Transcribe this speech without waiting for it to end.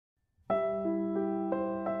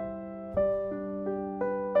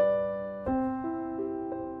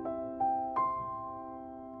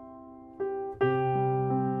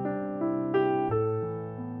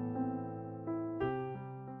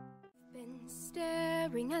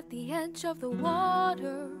Staring at the edge of the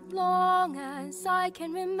water, long as I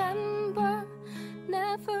can remember,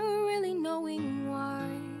 never really knowing why.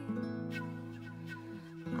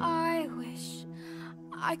 I wish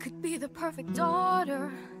I could be the perfect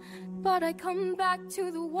daughter, but I come back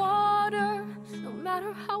to the water, no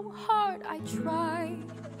matter how hard I try.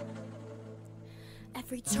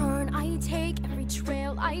 Every turn I take, every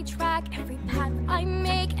trail I track, every path I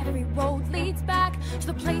make, every road leads back to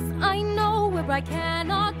the place I know, where I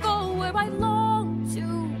cannot go, where I long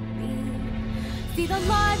to be. See the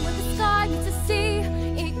line where the sky meets the sea,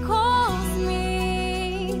 it calls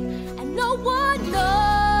me, and no one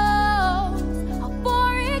knows how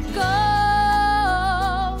far it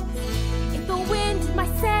goes. If the wind in my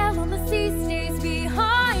sail on the sea stays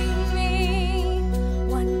behind me,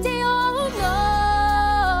 one day I'll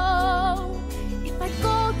know. If I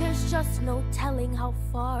go, there's just no telling how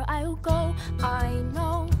far I'll go. I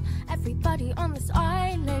know everybody on this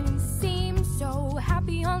island seems so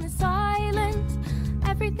happy on this island.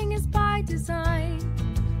 Everything is by design.